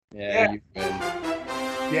Yeah, you win.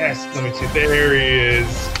 Yes, let me see. There he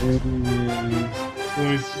is.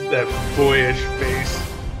 Let me see that boyish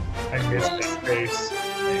face. I miss that face.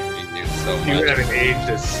 You do so You much. haven't aged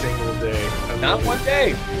a single day. Not one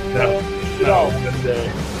day. No, No. not one day.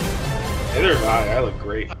 Neither have I. I look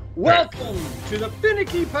great. Welcome to the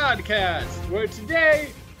Finicky Podcast, where today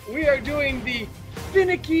we are doing the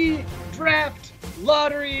Finicky Draft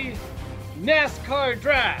Lottery NASCAR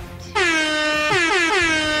Draft.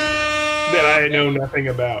 That I know nothing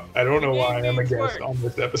about. I don't know why I'm a These guest work. on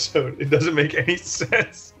this episode. It doesn't make any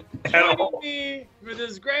sense at Joining all. me for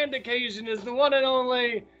this grand occasion is the one and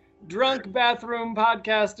only drunk bathroom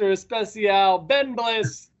podcaster especial, Ben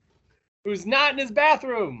Bliss, who's not in his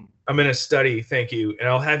bathroom. I'm in a study, thank you, and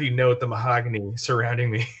I'll have you note the mahogany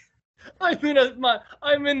surrounding me. I'm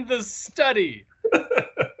in the study.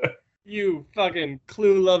 You fucking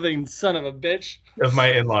clue-loving son of a bitch. Of my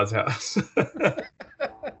in-laws' house.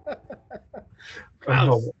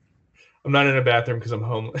 Gross. I'm not in a bathroom because I'm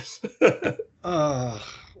homeless. All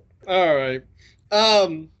right.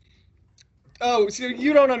 Oh, so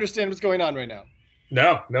you don't understand what's going on right now?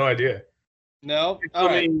 No idea. No? You All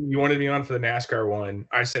told right. me you wanted me on for the NASCAR one.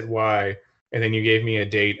 I said why, and then you gave me a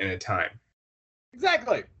date and a time.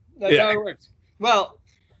 Exactly. That's Yeah. how it works. Well,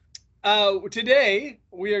 today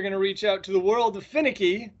we are going to reach out to the world of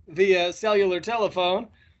Finicky via cellular telephone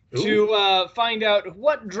to find out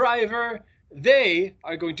what driver they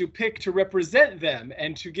are going to pick to represent them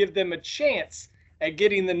and to give them a chance at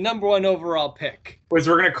getting the #1 overall pick. Wait,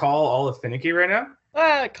 so we're gonna call all of Finicky right now?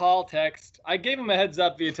 Call, text. I gave him a heads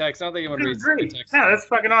up via text. I don't think I'm going to read the Great. text. Yeah, that's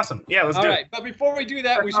fucking awesome. Yeah, let's All do right, but before we do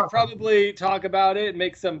that, we That's should awesome. probably talk about it and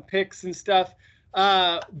make some picks and stuff.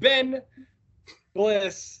 Ben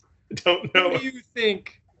Bliss, it. Don't what know. do you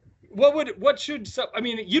think? I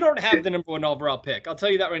mean, you don't have the #1 overall pick. I'll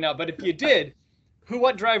tell you that right now. But if you did,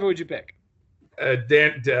 what driver would you pick?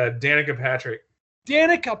 Danica Patrick.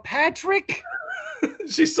 Danica Patrick?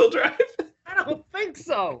 She still drives? I don't think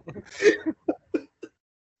so.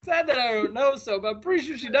 Sad that I don't know so, but I'm pretty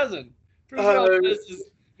sure she doesn't. Pretty sure all she does is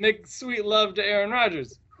make sweet love to Aaron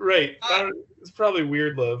Rodgers. Right. It's probably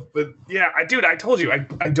weird love, but yeah, I told you,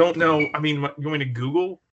 I don't know. I mean, you want me to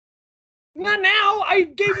Google? Not now. I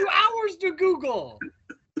gave you hours to Google.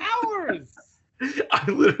 Hours. I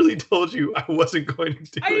literally told you I wasn't going to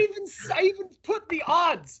do it. I even put the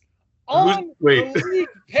odds on wait. the league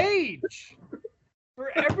page for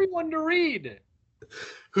everyone to read.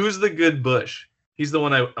 Who's the good Bush? He's the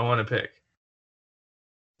one I want to pick.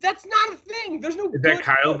 That's not a thing. There's no. Is that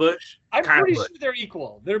Kyle Busch? I'm Kyle pretty Busch. sure they're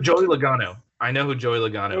equal. They're Joey Logano. I know who Joey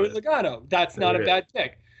Logano Joey is. Logano. That's not a There it bad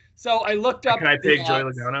pick. So I looked up. Can I the pick Joey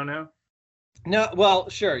odds. Logano now? No, well,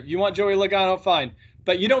 sure. You want Joey Logano, fine.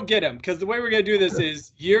 But you don't get him, because the way we're going to do this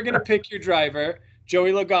is you're going to pick your driver,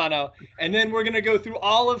 Joey Logano, and then we're going to go through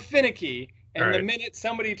all of Finicky, and All the right. minute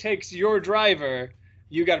somebody takes your driver,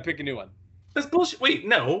 you got to pick a new one. That's bullshit. Wait,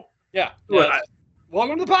 no. Yeah. What, Yeah.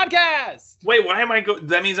 Welcome to the podcast. Wait, why am I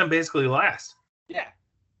That means I'm basically last. Yeah.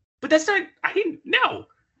 But that's not. I didn't. No.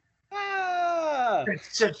 Ah.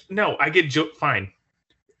 It's just no. I get Fine.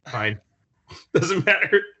 Doesn't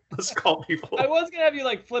matter. Let's call people. I was gonna have you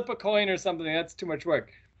like flip a coin or something. That's too much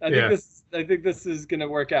work. I Yeah. think this is gonna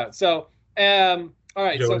work out. So, all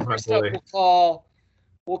right. Joey's So my first up, boy.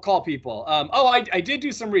 we'll call people. I did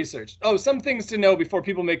do some research. Some things to know before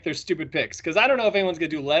people make their stupid picks, because I don't know if anyone's gonna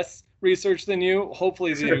do less research than you.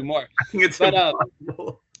 Hopefully they do more. I think it's But,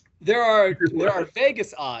 impossible. There are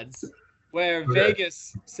Vegas odds where Okay.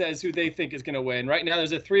 Vegas says who they think is gonna win. Right now,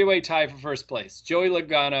 there's a 3-way tie for first place: Joey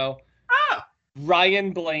Logano, Ah!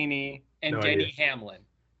 Ryan Blaney, and No Denny idea. Hamlin.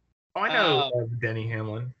 Oh, I know Denny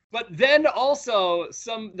Hamlin. But then also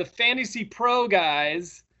the Fantasy Pro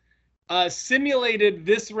guys simulated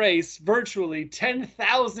this race virtually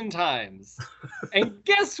 10,000 times. And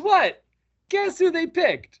guess what? Guess who they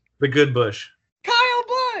picked? The good Bush. Kyle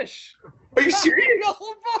Busch. Are you serious?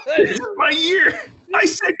 Kyle This Busch. is my year. I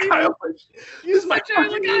said Kyle Busch. You This is my said Joey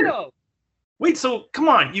fucking year. Logano. Wait, so come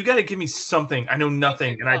on, you got to give me something. I know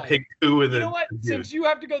nothing, and I fine. picked two of You the. know what? dudes. Since you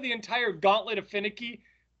have to go the entire gauntlet of Finicky,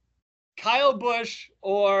 Kyle Busch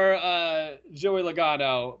or Joey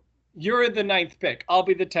Logano, you're the 9th pick. I'll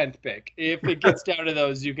be the 10th pick. If it gets down to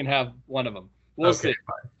those, you can have one of them. We'll Okay, see.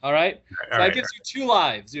 All right? All So right, that gives you 2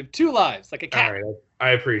 lives. You have 2 lives, like a cat. all right.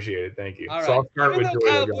 I appreciate it. Thank you. All right. So I'll start Even with though Joey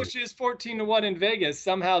Kyle Logano. Busch is 14-1 in Vegas,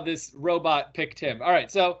 somehow this robot picked him. All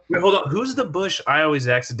right, so Wait, hold on. Who's the Bush I always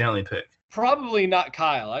accidentally pick? probably not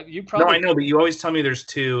Kyle. You No, probably I know, but you always tell me there's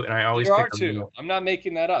 2, and I always there pick are the 2. middle. I'm not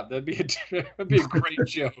making that up. That'd be a great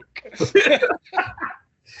joke.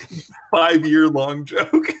 5-year long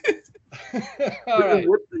joke. All right.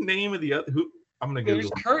 What's the name of the other? Who? I'm gonna There's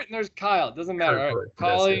Google. Kurt and there's Kyle. It doesn't matter. All right. Kurt,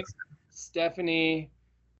 Calling yes. Stephanie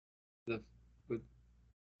with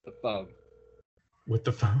the phone. With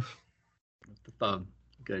the phone. With the phone.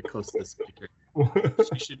 Okay, close to the speaker.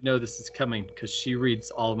 She should know this is coming because she reads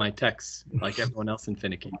all of my texts like everyone else in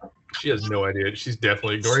Finicky. She has no idea. She's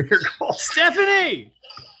definitely ignoring your call. Stephanie!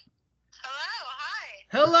 Hello, hi.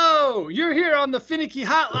 Hello! You're here on the Finicky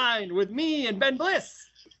hotline with me and Ben Bliss.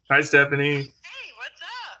 Hi, Stephanie. Hey, what's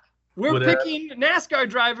up? We're What picking NASCAR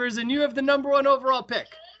drivers and you have the number 1 overall pick.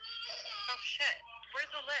 Oh shit. Where's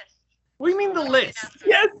the list? What do you mean the list?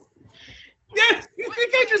 Yes. Yes. You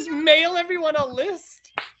think I just mail everyone a list?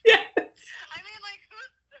 Yes. I mean, like,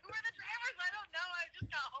 who are the drivers? I don't know. I just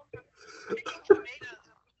got home from picking tomatoes.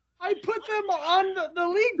 I put them on the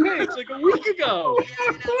league page like a week ago. Yeah,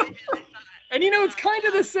 I know. I did. I saw it. And you know, it's kind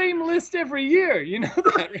of the same list every year. You know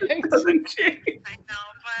that, right? Doesn't change. I know,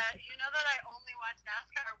 but you know that I only watch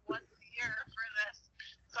NASCAR once a year for this,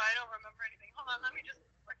 so I don't remember anything. Hold on, let me just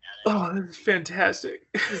look at it. Oh, this is fantastic.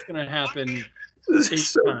 This is going to happen. This 8 is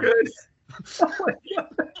so times. good. Oh my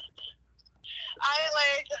God.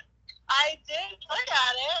 I did look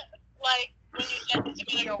at it, like, when you sent it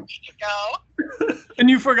to me like a week ago. And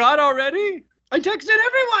you forgot already? I texted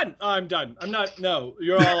everyone. Oh, I'm done. I'm not. No,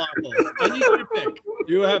 you're all awful. I need you to pick.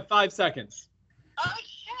 You have 5 seconds. Oh,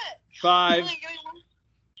 shit. 5, Like,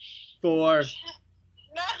 4.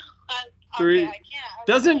 no. 3. Okay, I can't.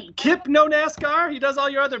 Doesn't Kip know NASCAR? He does all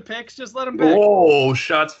your other picks. Just let him pick. Oh,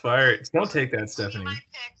 shots fired. Don't take that, See Stephanie. my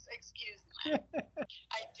picks, excuse me.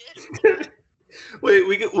 I did.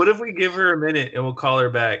 Wait, what if we give her a minute and we'll call her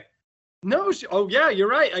back? No. Oh, yeah, you're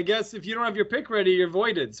right. I guess if you don't have your pick ready, you're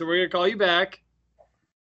voided. So we're going to call you back.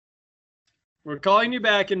 We're calling you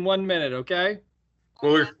back in 1 minute, okay?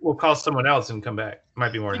 Well, we'll call someone else and come back.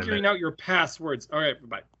 Might be more than a Figuring minute. out your passwords. All right,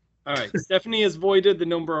 bye. All right, Stephanie has voided the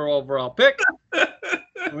number overall pick.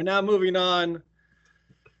 We're now moving on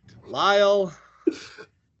to Lyle.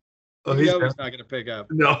 Oh, He's he's not going to pick up.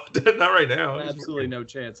 no, not right now. Absolutely no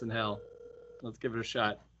chance in hell. Let's give it a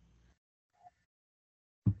shot.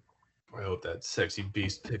 I hope that sexy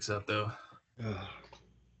beast picks up, though.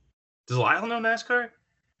 Does Lyle know NASCAR?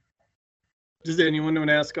 Does anyone know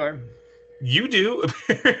NASCAR? You do,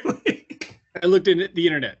 apparently. I looked at the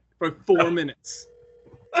internet for 4 minutes.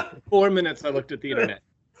 4 minutes I looked at the internet.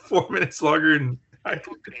 4 minutes longer than I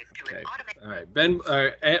Okay. All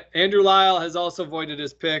right. Andrew Lyle has also voided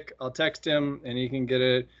his pick. I'll text him and he can get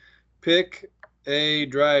it. Pick a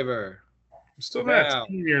driver. I'm still Wow. not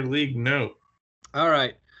seeing your league note. All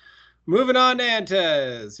right. Moving on to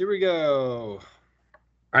Antez. Here we go.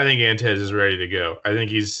 I think Antez is ready to go. I think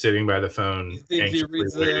he's sitting by the phone. You think he anxiously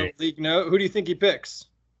reads the waiting. league note? Who do you think he picks?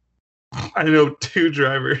 I know 2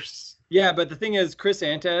 drivers. Yeah, but the thing is, Chris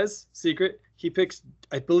Antez, secret, he picks,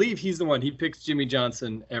 I believe he's the one. He picks Jimmy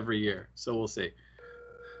Johnson every year. So we'll see.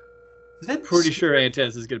 Pretty sure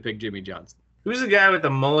Antez is going to pick Jimmy Johnson. Who's the guy with the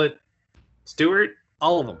mullet? Stewart?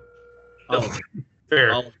 All of them. All of them.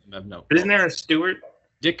 Fair. All of them have no. Isn't there a Stewart?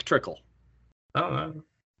 Dick Trickle. Oh, no.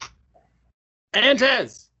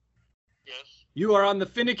 Antez, Yes. you are on the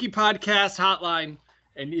Finicky Podcast hotline,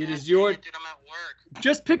 and it is your. Dude, I'm at work.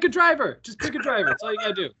 Just pick a driver. Just pick a driver. That's all you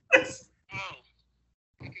got to do. Oh.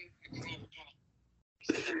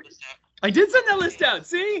 I did send that list out.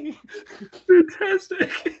 See?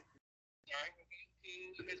 Fantastic.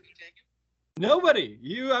 Nobody.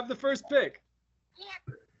 You have the first pick.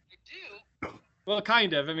 I do. Well,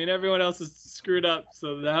 kind of. I mean, everyone else is screwed up,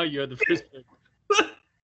 so now you have the first pick.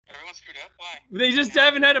 Everyone screwed up? Why? They just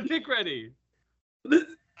haven't had a pick ready.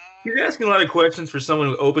 You're asking a lot of questions for someone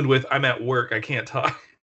who opened with, I'm at work, I can't talk.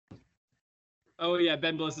 Oh, yeah,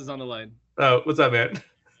 Ben Bliss is on the line. Oh, what's up, man? I'm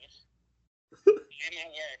at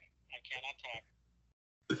work. I cannot talk.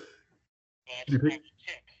 But You I will pick-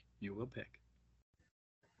 pick. You will pick.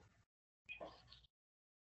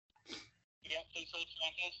 Yeah, please hold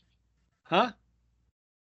Sanchez. Huh?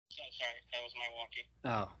 Sorry, that was my walkie.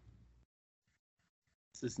 Oh.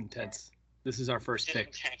 This is intense. This is our first It's pick.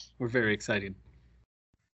 intense. We're very excited.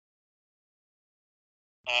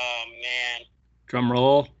 Oh, man. Drum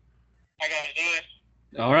roll. I gotta do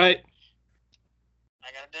it. All right. I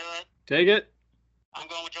gotta do it. Take it. I'm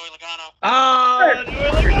going with Joey Logano. Oh, Joey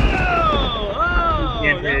Logano! Oh,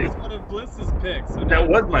 Yeah, that was one of Bliss's picks. So now That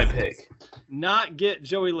was my Bliss pick. Not get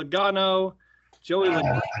Joey Logano. Joey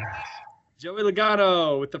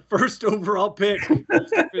Logano with the first overall pick. Chris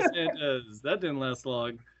Sanchez. That didn't last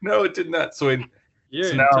long. No, it did not. So You're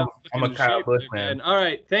So in now tough I'm a fucking Kyle shape Busch there, man. All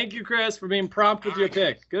right. Thank you, Chris, for being prompt with your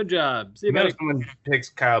pick. Good job. See you, you know buddy. someone picks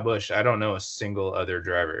Kyle Busch. I don't know a single other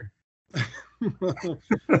driver.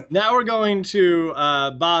 Now we're going to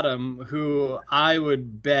Bottom, who I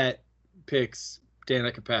would bet picks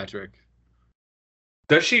Danica Patrick.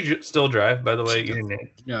 Does she still drive, by the way?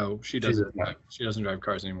 No, she does doesn't. not. She doesn't drive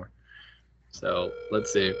cars anymore. So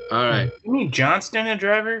let's see. All right. You mean Johnston a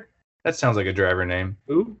driver? That sounds like a driver name.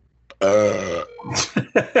 Who?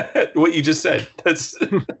 What you just said. That's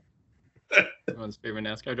Everyone's favorite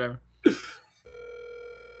NASCAR driver.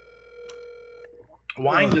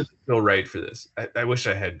 wine doesn't feel right for this. I wish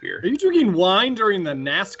I had beer. Are you drinking wine during the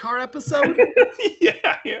NASCAR episode?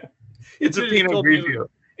 yeah. It's a Dude, Pinot told me- Grigio.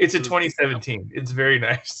 It's a 2017. It's very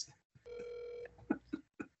nice.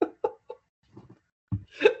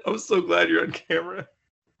 I'm so glad you're on camera.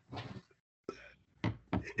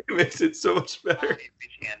 It makes it so much better.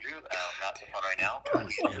 Andrew, not so far right now.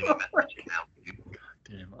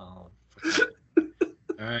 Damn. Oh.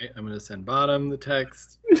 All right. I'm gonna send Bottom the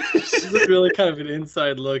text. This is really kind of an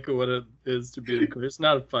inside look at what it is to be a career. It's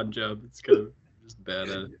not a fun job. It's kind of just bad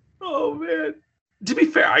at it. Oh man. To be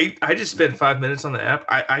fair, I just spent 5 minutes on the app.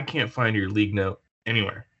 I can't find your league note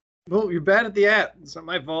anywhere. Well, you're bad at the app. It's not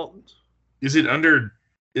my fault. Is it under?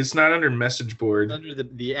 It's not under message board. It's under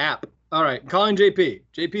the app. All right, calling JP.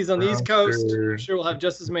 JP's on the East Coast. Sure. I'm sure we'll have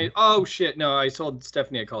just as many. Oh shit! No, I told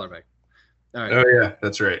Stephanie I'd call her back. All right. Oh yeah,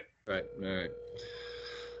 that's right. All right.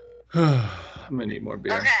 I'm gonna need more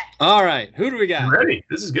beer. Okay. All right, who do we got? I'm ready.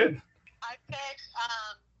 This is good. I picked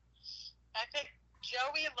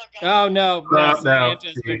Joey Logano. Oh no, No, that's no.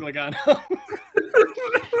 Sanchez Big Logano. That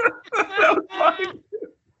was fine.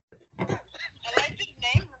 I like his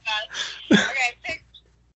name. Okay, I picked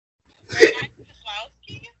Grant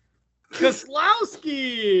Keselowski.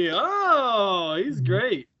 Keselowski. Oh, he's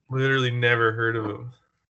great. Literally never heard of him.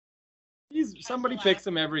 Somebody picks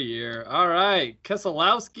him every year. All right,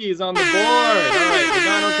 Keselowski is on the board. All right,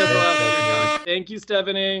 Logano, Keselowski are gone. Thank you,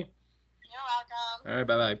 Stephanie. You're welcome. All right,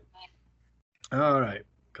 bye. All right,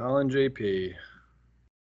 calling JP.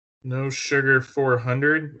 No Sugar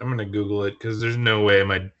 400. I'm gonna Google it because there's no way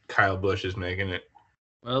my Kyle Busch is making it.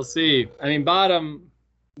 We'll see. I mean, Bottom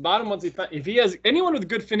once if he has anyone with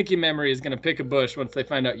good finicky memory is going to pick a Bush once they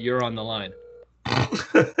find out you're on the line.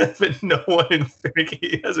 But no one in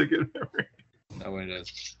Finicky has a good memory. No one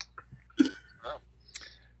does.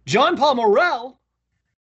 John Paul Morrell.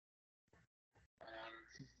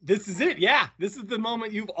 This is it. Yeah, this is the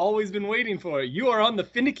moment you've always been waiting for. You are on the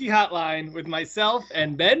Finicky hotline with myself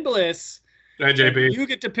and Ben Bliss. Hi, JP. You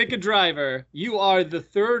get to pick a driver. You are the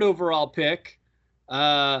third overall pick.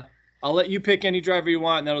 I'll let you pick any driver you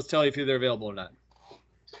want, and that'll tell you if they're available or not.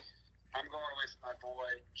 I'm going with my boy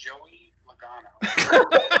Joey Logano.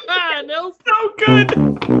 No, So good.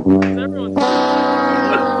 everyone's.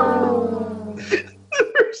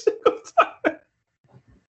 Every single time. I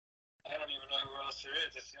don't even know who else there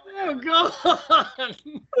is. It's the Oh, only God.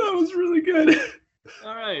 That was really good.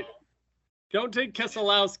 All right. Don't take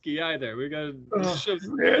Keselowski either. We got Oh, to.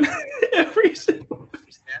 man. Every single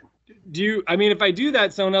Do you? I mean, if I do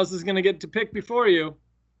that, someone else is going to get to pick before you.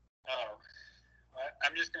 Oh,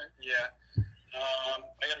 I'm just gonna. Yeah.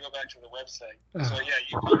 I gotta go back to the website. So yeah,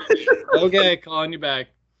 you call me. Okay, calling you back.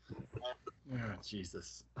 Oh,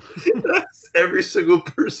 Jesus. That's every single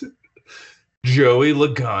person. Joey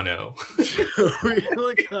Logano. Joey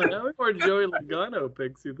Logano. How many more Joey Logano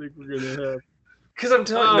picks you think we're going to have? Because I'm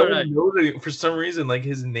telling you, All no right. one knows it. For some reason, like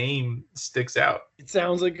his name sticks out. It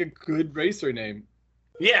sounds like a good racer name.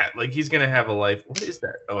 Yeah, like he's gonna have a life. What is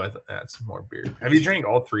that? Oh, I thought that's more beer. Have you drank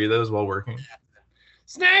all three of those while working?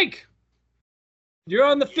 Snake! You're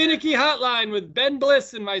on the Finicky hotline with Ben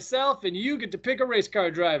Bliss and myself, and you get to pick a race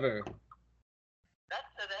car driver. That's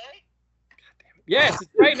today. Yes,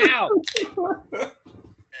 it's right now. Okay. Well,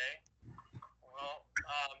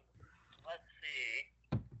 let's see.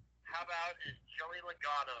 How about is Joey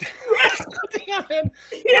Logano? Damn it.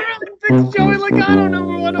 Everyone picks Joey Logano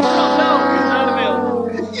number one overall. No, he's not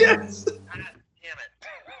available. Yes. Damn it.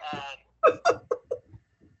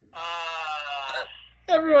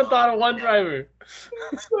 Everyone thought of one driver.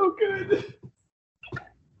 So good.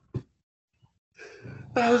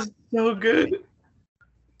 That was so good.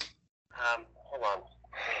 Hold on.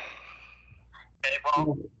 Okay,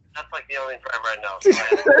 well, that's like the only driver I know.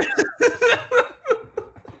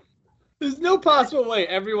 There's no possible way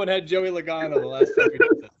everyone had Joey Logano the last time we did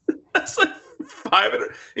this. That's like 5,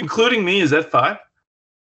 including me. Is that 5?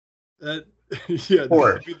 Yeah.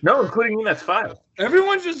 4. No, including me. That's 5.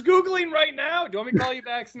 Everyone's just Googling right now. Do you want me to call you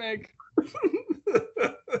back, Snake?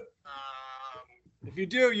 If you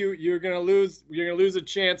do, you're gonna lose. You're gonna lose a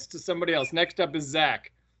chance to somebody else. Next up is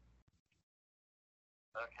Zach.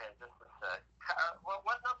 Okay, just a sec.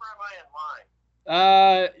 What number am I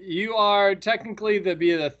You are technically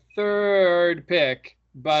the third pick,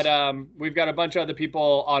 but we've got a bunch of other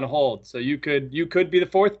people on hold. So you could be the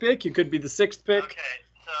fourth pick. You could be the sixth pick. Okay,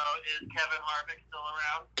 so is Kevin Harvick still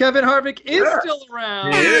around? Kevin Harvick is still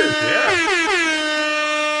around. He is,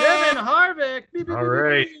 yeah. Kevin Harvick. Beep, beep, All beep,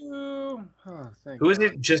 right. beep, beep. Oh, thank Who is God.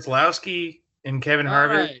 it? Jaslowski and Kevin All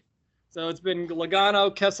Harvick? right. So it's been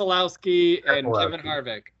Logano, Keselowski, and Keselowski. Kevin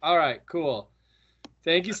Harvick. All right, cool.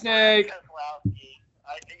 Thank you, Snake. Keselowski.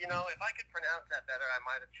 If I could pronounce that better, I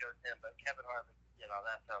might have chosen him, but Kevin Harvick,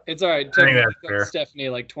 that sounds. It's all right. I think that's It took fair. Stephanie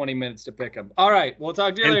like 20 minutes to pick him. All right, we'll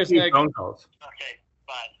talk to you And later, 2 Snake. phone calls. Okay,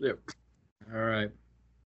 bye.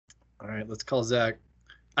 All right, let's call Zach.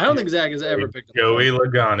 I don't think Zach has ever picked up the Joey phone.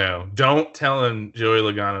 Logano. Don't tell him Joey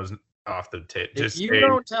Logano's off the tape. If Just you say,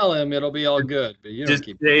 don't tell him, it'll be all good. But you don't just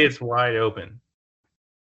keep. say it's wide open.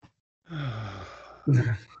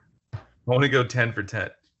 I want to go 10 for 10.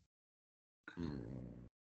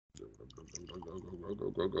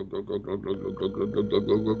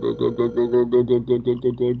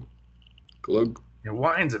 Yeah,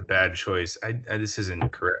 wine's a bad choice. This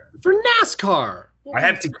isn't correct. For NASCAR. I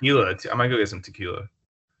had tequila. I might go get some tequila.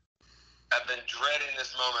 I've been dreading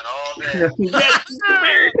this moment all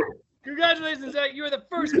day. Congratulations, Zach. You are the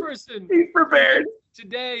first person. He's prepared.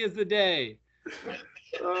 Today is the day.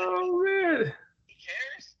 Oh, man. Who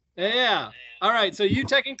cares? Yeah. All right. So you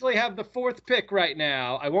technically have the fourth pick right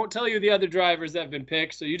now. I won't tell you the other drivers that have been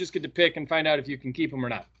picked. So you just get to pick and find out if you can keep them or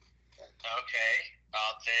not. Okay,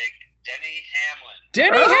 I'll take Denny Hamlin.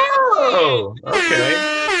 Denny Oh, Hamlin! okay.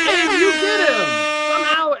 And you get him.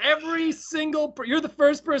 Somehow every single... You're the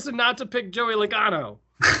first person not to pick Joey Logano.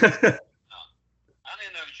 I don't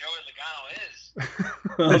even know who Joey Logano is.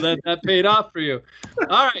 Well, that paid off for you.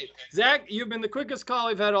 All right. Zach, you've been the quickest call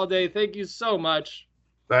we've had all day. Thank you so much.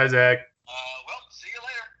 Bye, Zach. Well, see you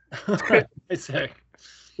later. All right. Bye, Zach.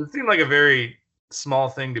 It seemed like a very small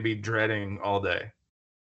thing to be dreading all day.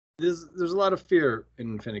 There's a lot of fear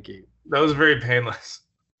in Finicky. That was very painless.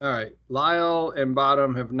 All right. Lyle and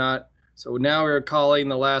Bottom have not. So now we're calling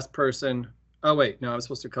the last person. Oh, wait. No, I'm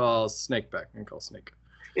supposed to call Snake back. I'm going to call Snake.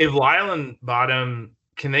 If Lyle and Bottom,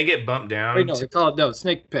 can they get bumped down? Wait, no,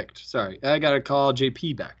 Snake picked. Sorry. I got to call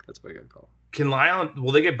JP back. That's what I got to call. Can Lyle,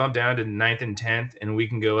 will they get bumped down to 9th and 10th and we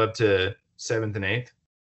can go up to 7th and 8th?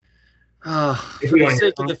 For the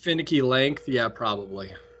sake of the finicky length, yeah,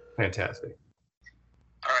 probably. Fantastic.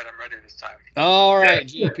 All right, I'm ready this time. All right,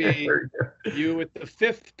 JP, you with the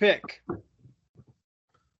fifth pick.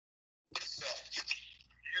 So,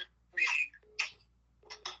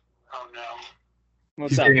 oh no.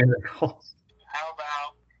 What's He's up? getting another call. How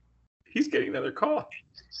about He's getting another call.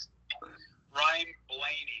 Ryan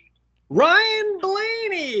Blaney? Ryan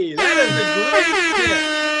Blaney. That is a great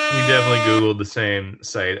We definitely Googled the same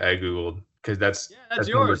site I Googled because that's pick. Yeah, that's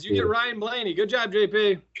number yours. You get 2. Ryan Blaney. Good job,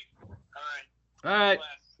 JP. All All right. right.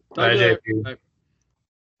 Bye, Talk to you later. JP. Bye.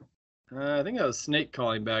 I think that was Snake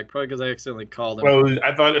calling back, probably because I accidentally called him. Well,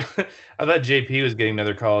 I thought JP was getting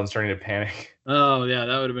another call and starting to panic. Oh, yeah,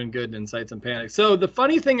 that would have been good to incite some panic. So the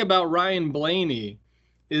funny thing about Ryan Blaney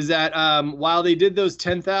is that while they did those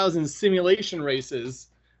 10,000 simulation races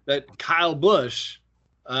that Kyle Busch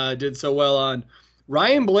did so well on,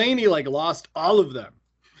 Ryan Blaney lost all of them.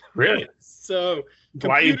 Really? So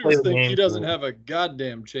Why you play computers the think game? he doesn't have a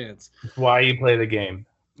goddamn chance. Why you play the game?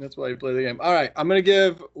 That's why you play the game. All right, I'm gonna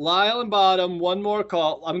give Lyle and Bottom one more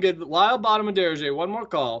call. I'm gonna give Lyle, Bottom, and Derege one more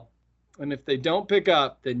call, and if they don't pick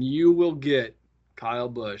up, then you will get Kyle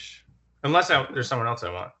Busch, Unless there's someone else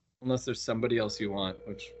I want. unless there's somebody else you want.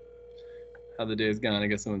 Which, how the day's gone, I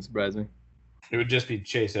guess it wouldn't surprise me. It would just be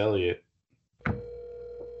Chase Elliott.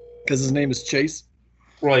 Because his name is Chase.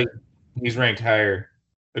 Well, he's ranked higher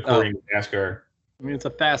according to NASCAR. I mean, it's a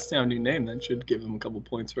fast-sounding name. That should give him a couple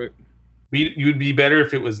points, right? You'd be better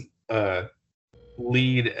if it was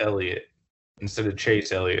Lead Elliott instead of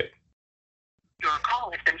Chase Elliott. Your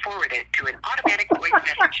call has been forwarded to an automatic voice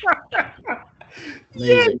message.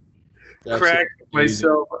 Amazing. Crack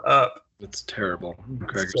myself up. It's terrible.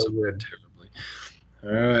 Crack So yourself good. terribly.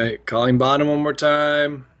 All right, calling Bottom one more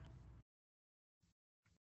time.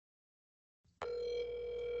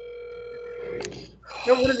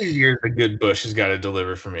 One of these years, a good Bush has got to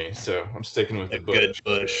deliver for me, so I'm sticking with the Bush.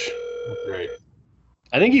 Bush. That's right.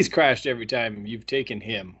 I think he's crashed every time you've taken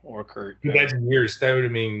him or Kurt. That's years. That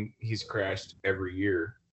would mean he's crashed every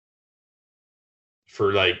year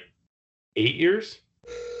for 8 years.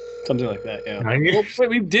 Something like that, yeah. 9 years. Well,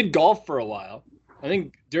 wait, we did golf for a while. I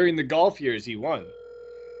think during the golf years he won.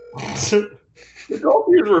 The golf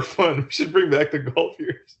years were fun. We should bring back the golf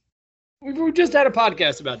years. We just had a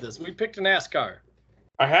podcast about this. We picked a NASCAR.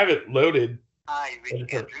 I have it loaded. I really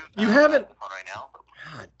can't do You haven't. right now.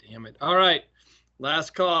 God damn it! All right,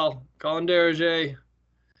 last call. Calling Derege.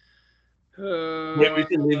 Yeah, we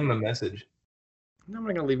can leave him a message. No, I'm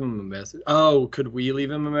not gonna leave him a message. Oh, could we leave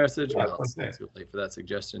him a message? Yeah, Well, it's okay. too late for that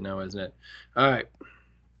suggestion now, isn't it? All right.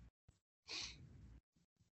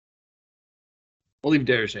 We'll leave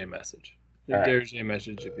Derege a message. Leave All right. Derege a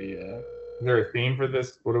message if he. Is there a theme for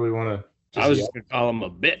this? What do we want to? I was just gonna call him a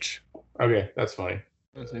bitch. Okay, that's fine.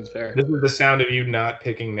 That seems fair. This is the sound of you not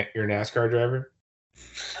picking your NASCAR driver.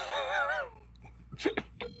 That's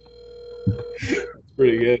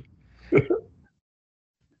pretty good.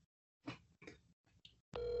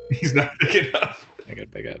 He's not picking up. I gotta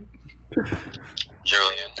pick up.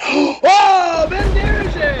 Julian. Oh, Ben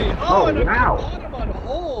Derege! Oh, and wow. I put him on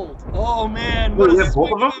hold. Oh man, Wait, what we a have both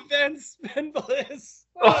swing of of events, Ben Bliss.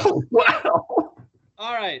 Oh wow!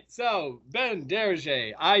 All right, so Ben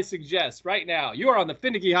Derege, I suggest right now you are on the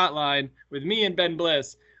Finicky Hotline with me and Ben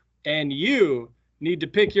Bliss, and you need to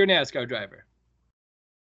pick your NASCAR driver.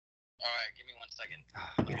 All right, give me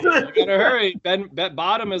 1 second. You gotta hurry. Ben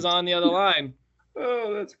Bottom is on the other line.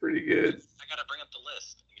 Oh, that's pretty good. I gotta bring up the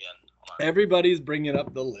list again. Hold on. Everybody's bringing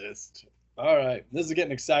up the list. All right, this is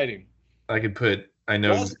getting exciting. I could put. I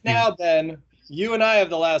know. Just now, Ben, you and I have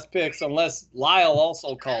the last picks, unless Lyle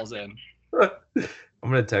also calls in. I'm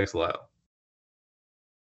gonna text Lyle.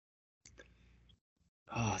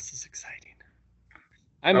 Oh, this is exciting.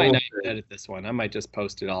 I might not even edit this one. I might just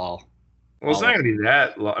post it all. Well, it's not gonna be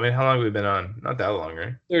that long. I mean, how long have we been on? Not that long,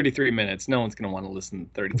 right? 33 minutes. No one's going to want to listen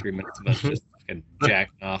to 33 minutes of us just fucking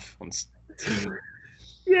jacking off on team.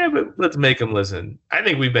 Yeah, but let's make them listen. I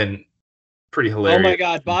think we've been pretty Oh hilarious. my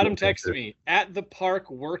God. Bottom text me. At the park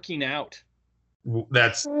working out.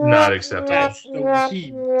 That's not acceptable. That's he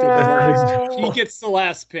gets the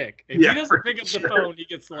last pick. If Yeah, he doesn't for pick up the sure. phone, he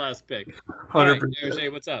gets the last pick. All right, 100%.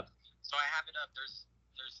 Derege, what's up? So I have it up. There's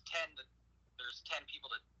 10 people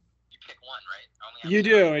that you pick one, right? I only have You two.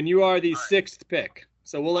 do, and you are the All right. 6th pick.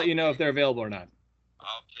 So we'll let you know if they're available or not.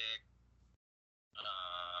 I'll pick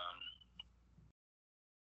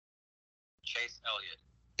Chase Elliott.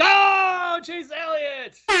 Oh, Chase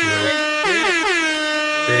Elliott!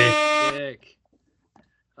 Great pick.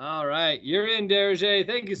 All right, you're in, Derege.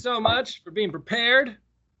 Thank you so much for being prepared.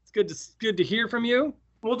 It's good to hear from you.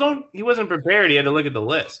 Well, he wasn't prepared. He had to look at the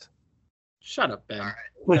list. Shut up, Ben. All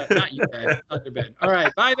right. Not you, Ben. Other Ben. All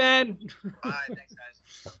right, bye, Ben. Bye. Thanks,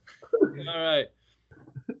 guys. All right.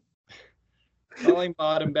 Calling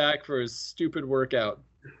Bottom back for his stupid workout.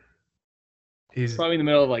 He's. Probably in the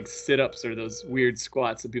middle of like sit-ups or those weird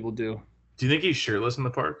squats that people do. Do you think he's shirtless in the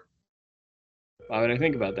park? Why would I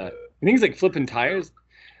think about that? You think he's like flipping tires?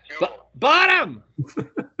 Cool. Bottom!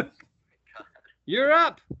 You're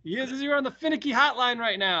up. You're on the Finicky Hotline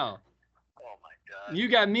right now. Oh my God. You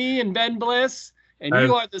got me and Ben Bliss, and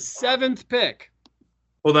you are the 7th pick.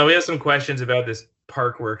 Well, now we have some questions about this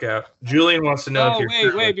park workout. Julian wants to know if Oh, you're wait.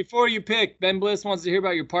 shirtless. Before you pick, Ben Bliss wants to hear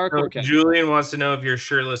about your park No, workout. Julian wants to know if you're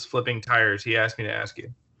shirtless flipping tires. He asked me to ask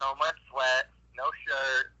you. So much sweat, no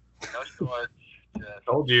shirt, no shorts. Just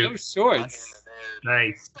Told you. No walking shorts. in the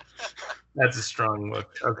nude. Nice. That's a strong look.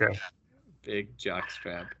 Okay. Big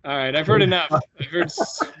jockstrap. All right, I've heard enough. I've heard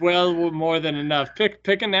well more than enough. Pick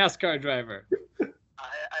a NASCAR driver. I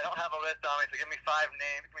don't have a list on me, so give me 5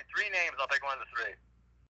 names. Give me 3 names. I'll pick one of the 3.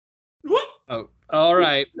 What? Oh, all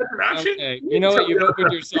right. That's an option? Okay. You know what? You've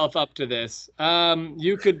opened yourself up to this.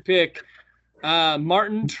 You could pick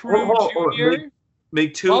Martin True Oh, Jr.,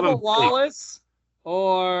 Make 2 of them. Bubba Wallace,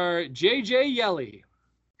 or JJ Yelly.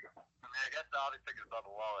 I mean, I guess the obvious pick is Bubba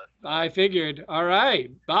Wallace. I figured. All right.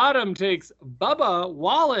 Bottom takes Bubba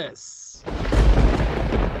Wallace.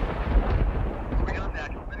 Are we on the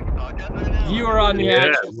actual Finicky podcast right now? You are on the Yeah,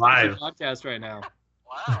 actual live. podcast right now.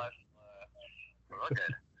 Wow. That's,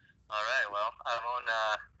 okay. All right. Well, I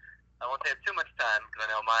won't take too much time because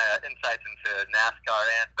I know my insights into NASCAR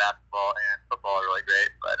and basketball and football are really great.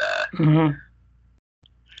 But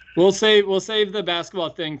We'll save the basketball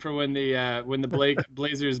thing for when the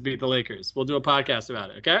Blazers beat the Lakers. We'll do a podcast about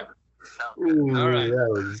it. Okay. sounds good. Ooh, All right.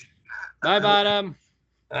 that Bye, Bottom.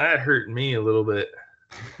 hurt me a little bit.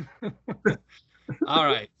 All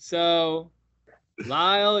right. So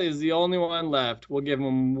Lyle is the only one left. We'll give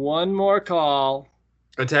him one more call.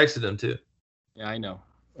 I texted him too. Yeah, I know.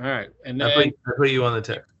 All right. And I then put you on the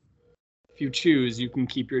text. if you choose, you can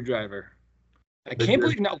keep your driver. I The can't dri-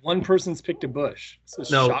 believe not one person's picked a Bush. It's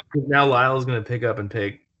a No, shock. 'cause now Lyle's going to pick up and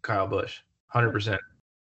pick Kyle Busch. 100%.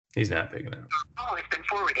 He's not picking up. Call has been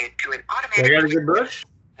forwarded to an I got a automatic good Busch?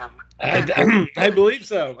 I believe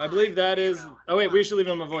so. I believe that is. Oh wait, we should leave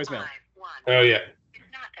him a voicemail. Oh, yeah. is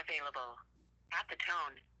not available. At the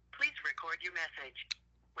tone, please record your message.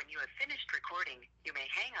 When you have finished recording, you may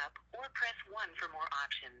hang up or press 1 for more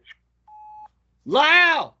options.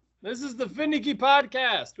 Lyle, this is the Finicky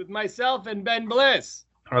Podcast with myself and Ben Bliss.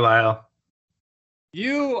 Or Lyle.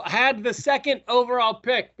 You had the second overall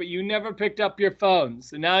pick, but you never picked up your phone.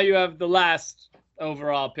 So now you have the last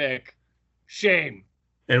overall pick. Shame.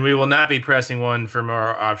 And we will not be pressing 1 for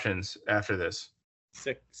more options after this.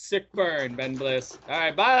 Sick burn, Ben Bliss. All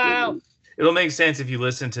right, bye, Lyle. It'll make sense if you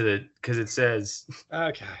listen to the, because it says.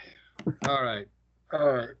 Okay. All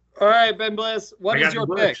right, Ben Bliss. What is your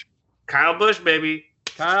pick? Kyle Busch, baby.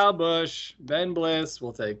 Kyle Busch. Ben Bliss.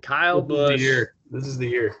 We'll take Kyle Busch. This is the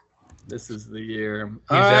year. This is the year. He's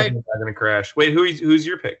All right. definitely not going to crash. Wait, who's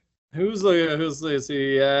your pick? Who's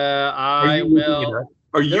see? I will.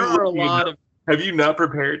 There are a lot of. Have you not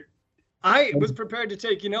prepared? I was prepared to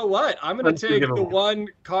take. You know what? I'm going to take the one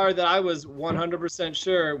car that I was 100%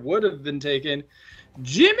 sure would have been taken.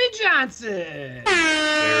 Jimmy Johnson. There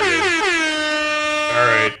it is. All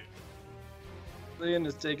right. Ian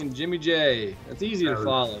is taking Jimmy J. That's easy to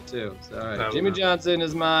follow too. So all right, Jimmy was- Johnson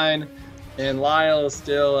is mine, and Lyle is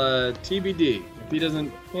still TBD. If he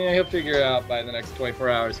doesn't, he'll figure it out by the next 24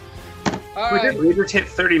 hours. All right. We just hit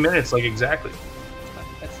 30 minutes, like exactly.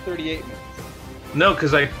 That's 38 minutes. No,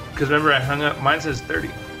 because remember I hung up. Mine says 30.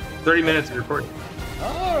 30 minutes of recording.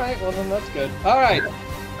 All right, well then that's good. All right.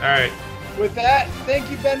 All right. With that,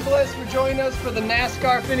 thank you, Ben Bliss, for joining us for the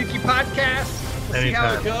NASCAR Finicky Podcast. We'll see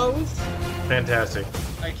how it goes. Fantastic.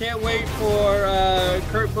 I can't wait for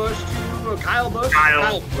Kyle Busch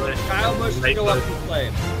to go up in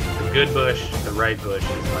flames. The good Bush, the right Bush.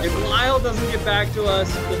 If Lyle doesn't get back to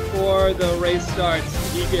us before the race starts,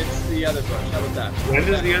 he gets the other Busch. How about that?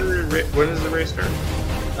 When does the race start?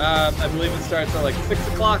 I believe it starts at like 6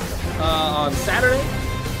 o'clock on Saturday.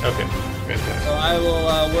 Okay, fantastic. So I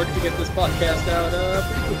will work to get this podcast out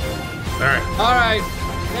pretty quickly. All right. All right.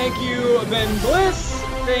 Thank you, Ben Bliss.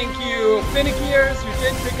 Thank you, Finickiers who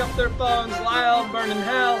did pick up their phones. Lyle, burn in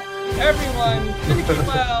hell. Everyone, finicky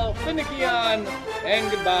well, finicky on, and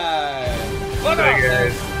goodbye. Bye,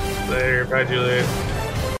 guys. Later. Bye, Julius.